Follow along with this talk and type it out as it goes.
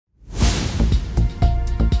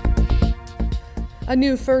A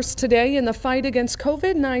new first today in the fight against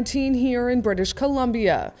COVID-19 here in British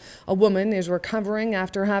Columbia. A woman is recovering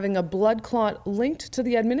after having a blood clot linked to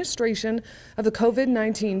the administration of the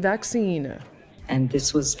COVID-19 vaccine. And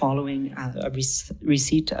this was following a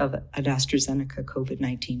receipt of an AstraZeneca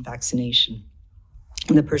COVID-19 vaccination.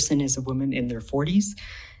 The person is a woman in their 40s.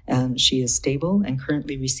 She is stable and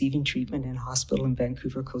currently receiving treatment in a hospital in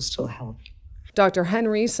Vancouver Coastal Health. Dr.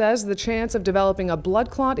 Henry says the chance of developing a blood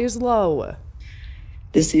clot is low.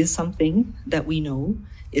 This is something that we know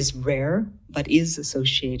is rare, but is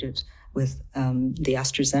associated with the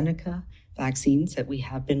AstraZeneca vaccines that we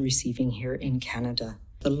have been receiving here in Canada.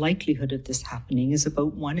 The likelihood of this happening is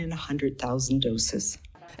about 1 in 100,000 doses.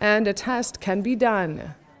 And a test can be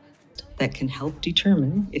done that can help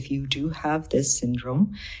determine if you do have this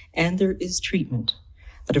syndrome, and there is treatment.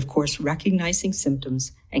 But of course, recognizing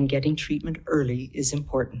symptoms and getting treatment early is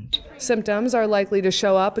important. Symptoms are likely to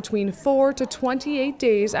show up between 4 to 28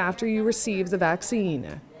 days after you receive the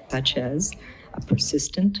vaccine, such as a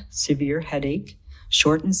persistent, severe headache,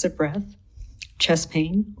 shortness of breath, chest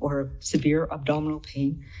pain or severe abdominal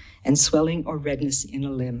pain, and swelling or redness in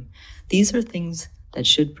a limb. These are things that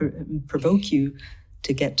should provoke you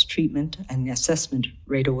to get treatment and assessment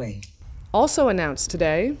right away. Also announced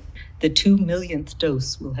today, the 2 millionth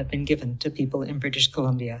dose will have been given to people in British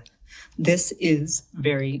Columbia. This is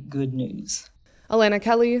very good news. Alana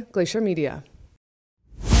Kelly, Glacier Media.